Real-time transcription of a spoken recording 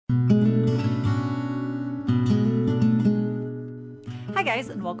guys,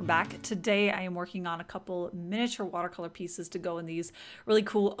 and welcome back. Today I am working on a couple miniature watercolor pieces to go in these really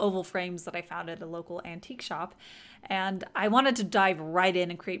cool oval frames that I found at a local antique shop. And I wanted to dive right in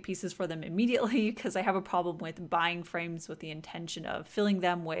and create pieces for them immediately because I have a problem with buying frames with the intention of filling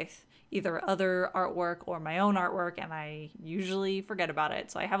them with either other artwork or my own artwork, and I usually forget about it.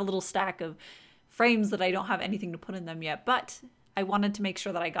 So I have a little stack of frames that I don't have anything to put in them yet, but I wanted to make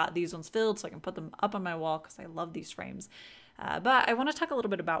sure that I got these ones filled so I can put them up on my wall because I love these frames. But I want to talk a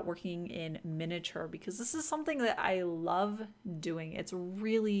little bit about working in miniature because this is something that I love doing. It's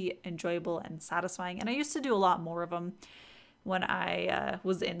really enjoyable and satisfying, and I used to do a lot more of them when I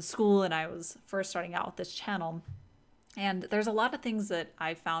was in school and I was first starting out with this channel. And there's a lot of things that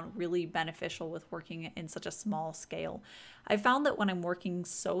I found really beneficial with working in such a small scale. I found that when I'm working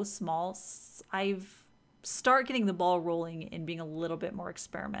so small, I've start getting the ball rolling and being a little bit more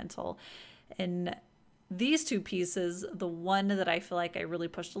experimental. And these two pieces, the one that I feel like I really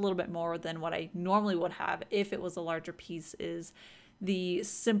pushed a little bit more than what I normally would have if it was a larger piece, is the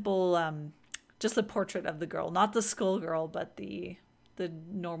simple, just the portrait of the girl, not the skull girl, but the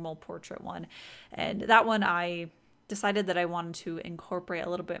normal portrait one. And that one I decided that I wanted to incorporate a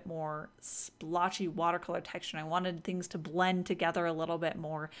little bit more splotchy watercolor texture. I wanted things to blend together a little bit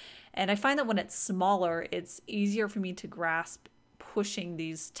more. And I find that when it's smaller, it's easier for me to grasp pushing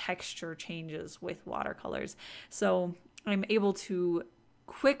these texture changes with watercolors. So I'm able to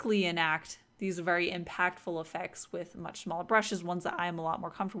quickly enact these very impactful effects with much smaller brushes, ones that I'm a lot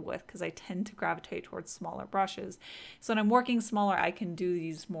more comfortable with because I tend to gravitate towards smaller brushes. So when I'm working smaller, I can do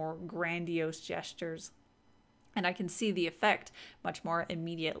these more grandiose gestures and I can see the effect much more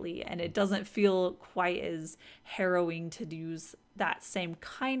immediately, and it doesn't feel quite as harrowing to use that same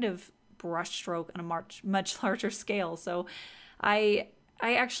kind of brush stroke on a much larger scale. So I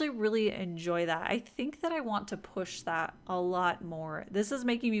actually really enjoy that. I think that I want to push that a lot more. This is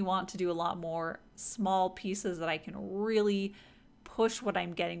making me want to do a lot more small pieces that I can really push what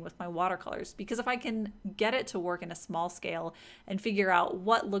I'm getting with my watercolors, because if I can get it to work in a small scale and figure out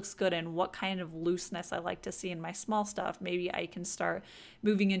what looks good and what kind of looseness I like to see in my small stuff, maybe I can start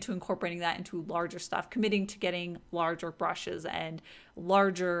moving into incorporating that into larger stuff, committing to getting larger brushes and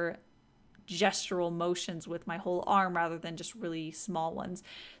larger gestural motions with my whole arm rather than just really small ones.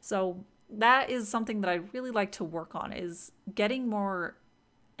 So that is something that I really like to work on, is getting more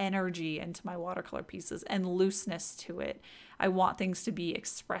energy into my watercolor pieces and looseness to it. I want things to be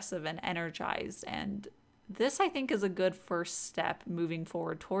expressive and energized, and this I think is a good first step moving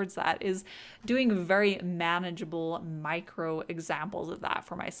forward towards that, is doing very manageable micro examples of that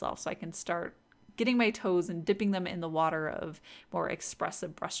for myself so I can start getting my toes and dipping them in the water of more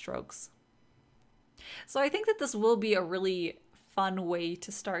expressive brushstrokes. So I think that this will be a really fun way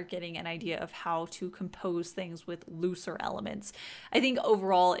to start getting an idea of how to compose things with looser elements. I think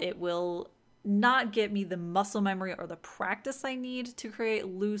overall it will not get me the muscle memory or the practice I need to create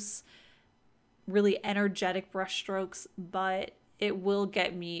loose, really energetic brush strokes, but it will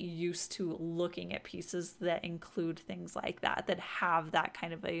get me used to looking at pieces that include things like that, that have that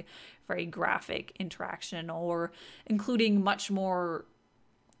kind of a very graphic interaction, or including much more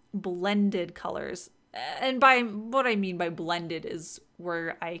blended colors. And by what I mean by blended is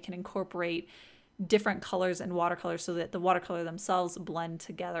where I can incorporate different colors and watercolors so that the watercolor themselves blend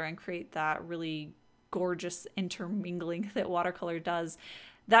together and create that really gorgeous intermingling that watercolor does.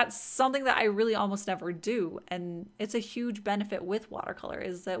 That's something that I really almost never do, and it's a huge benefit with watercolor,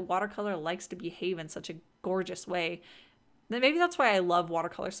 is that watercolor likes to behave in such a gorgeous way. Maybe that's why I love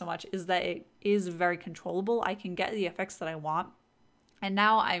watercolor so much, is that it is very controllable. I can get the effects that I want. And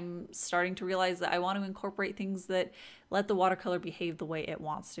now I'm starting to realize that I want to incorporate things that let the watercolor behave the way it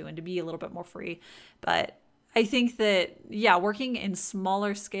wants to and to be a little bit more free. But I think that, yeah, working in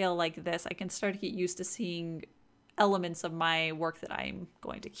smaller scale like this, I can start to get used to seeing elements of my work that I'm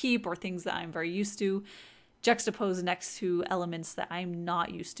going to keep, or things that I'm very used to, juxtaposed next to elements that I'm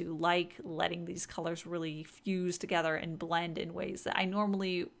not used to, like letting these colors really fuse together and blend in ways that I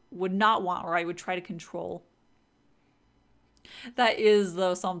normally would not want, or I would try to control. That is,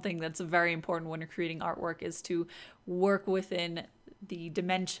 though, something that's very important when you're creating artwork, is to work within the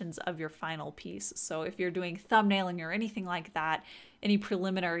dimensions of your final piece. So if you're doing thumbnailing or anything like that, any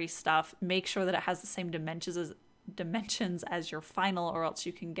preliminary stuff, make sure that it has the same dimensions as your final, or else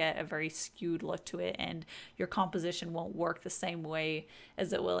you can get a very skewed look to it and your composition won't work the same way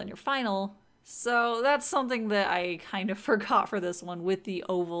as it will in your final. So that's something that I kind of forgot for this one with the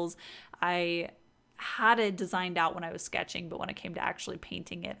ovals. I had it designed out when I was sketching, but when it came to actually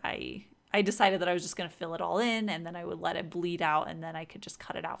painting it, I decided that I was just going to fill it all in, and then I would let it bleed out, and then I could just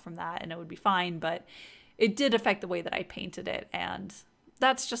cut it out from that and it would be fine. But it did affect the way that I painted it, and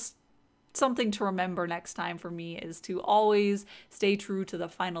that's just something to remember next time for me, is to always stay true to the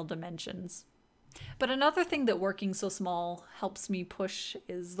final dimensions. But another thing that working so small helps me push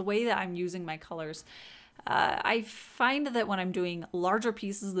is the way that I'm using my colors. I find that when I'm doing larger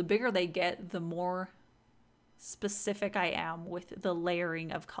pieces, the bigger they get, the more specific I am with the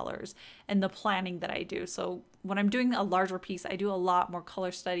layering of colors and the planning that I do. So when I'm doing a larger piece, I do a lot more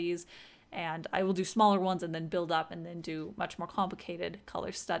color studies, and I will do smaller ones and then build up and then do much more complicated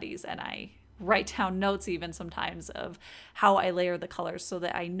color studies. And I write down notes even sometimes of how I layer the colors so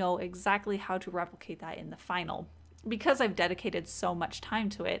that I know exactly how to replicate that in the final. Because I've dedicated so much time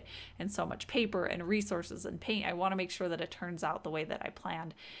to it and so much paper and resources and paint, I want to make sure that it turns out the way that I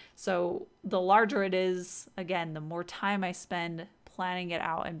planned. So the larger it is, again, the more time I spend planning it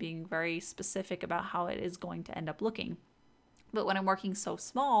out and being very specific about how it is going to end up looking. But when I'm working so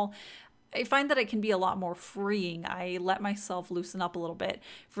small, I find that it can be a lot more freeing. I let myself loosen up a little bit.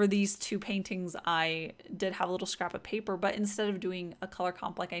 For these two paintings, I did have a little scrap of paper, but instead of doing a color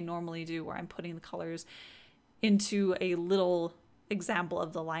comp like I normally do, where I'm putting the colors into a little example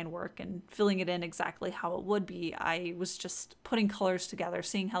of the line work and filling it in exactly how it would be, I was just putting colors together,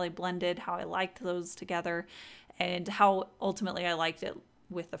 seeing how they blended, how I liked those together, and how ultimately I liked it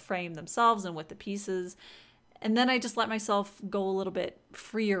with the frame themselves and with the pieces. And then I just let myself go a little bit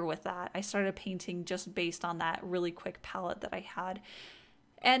freer with that. I started painting just based on that really quick palette that I had.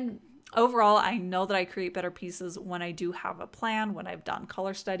 And overall, I know that I create better pieces when I do have a plan, when I've done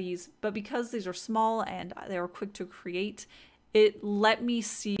color studies, but because these are small and they were quick to create, it let me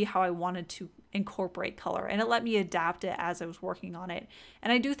see how I wanted to incorporate color, and it let me adapt it as I was working on it.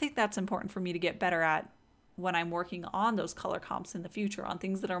 And I do think that's important for me to get better at when I'm working on those color comps in the future, on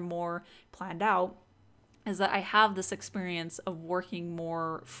things that are more planned out, is that I have this experience of working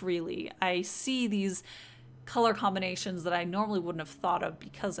more freely. I see these color combinations that I normally wouldn't have thought of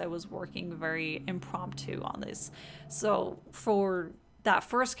because I was working very impromptu on this. So for that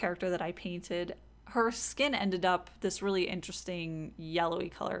first character that I painted, her skin ended up this really interesting yellowy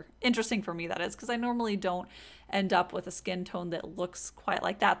color. Interesting for me, that is, because I normally don't end up with a skin tone that looks quite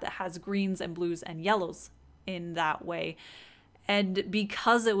like that has greens and blues and yellows in that way. And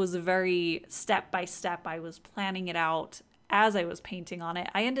because it was very step by step, I was planning it out as I was painting on it,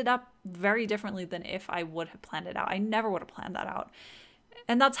 I ended up very differently than if I would have planned it out. I never would have planned that out.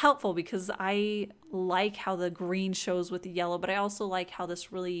 And that's helpful because I like how the green shows with the yellow, but I also like how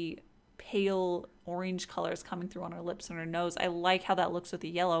this really pale orange color is coming through on her lips and her nose. I like how that looks with the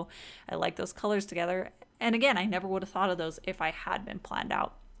yellow. I like those colors together. And again, I never would have thought of those if I had been planned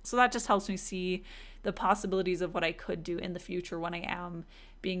out. So that just helps me see the possibilities of what I could do in the future when I am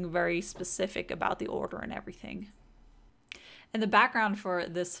being very specific about the order and everything. And the background for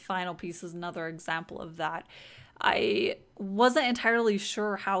this final piece is another example of that. I wasn't entirely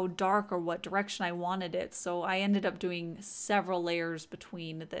sure how dark or what direction I wanted it, so I ended up doing several layers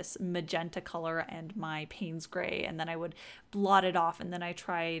between this magenta color and my Payne's gray, and then I would blot it off, and then I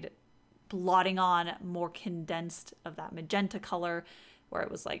tried blotting on more condensed of that magenta color, where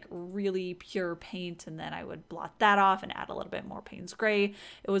it was like really pure paint, and then I would blot that off and add a little bit more Payne's gray.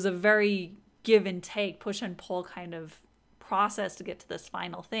 It was a very give and take, push and pull kind of process to get to this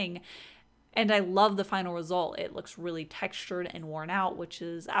final thing. And I love the final result. It looks really textured and worn out, which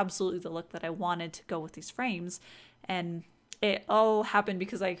is absolutely the look that I wanted to go with these frames. And it all happened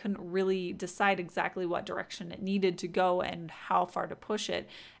because I couldn't really decide exactly what direction it needed to go and how far to push it.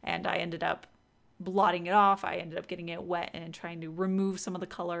 And I ended up blotting it off. I ended up getting it wet and trying to remove some of the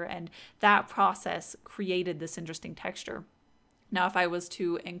color. And that process created this interesting texture. Now, if I was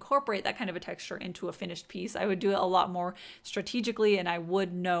to incorporate that kind of a texture into a finished piece, I would do it a lot more strategically, and I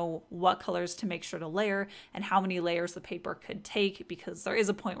would know what colors to make sure to layer and how many layers the paper could take, because there is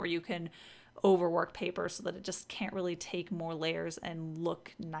a point where you can overwork paper so that it just can't really take more layers and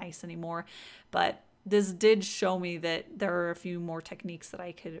look nice anymore. But this did show me that there are a few more techniques that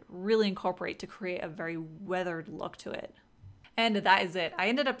I could really incorporate to create a very weathered look to it. And that is it. I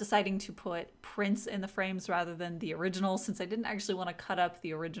ended up deciding to put prints in the frames rather than the originals, since I didn't actually want to cut up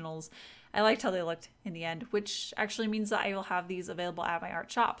the originals. I liked how they looked in the end, which actually means that I will have these available at my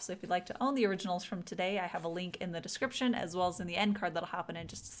art shop. So if you'd like to own the originals from today, I have a link in the description as well as in the end card that'll happen in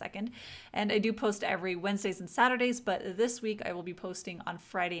just a second. And I do post every Wednesdays and Saturdays, but this week I will be posting on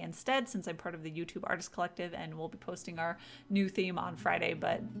Friday instead, since I'm part of the YouTube Artist Collective, and we'll be posting our new theme on Friday.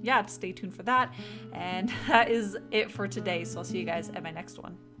 But yeah, stay tuned for that. And that is it for today. So I'll see you guys at my next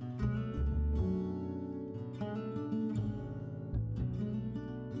one.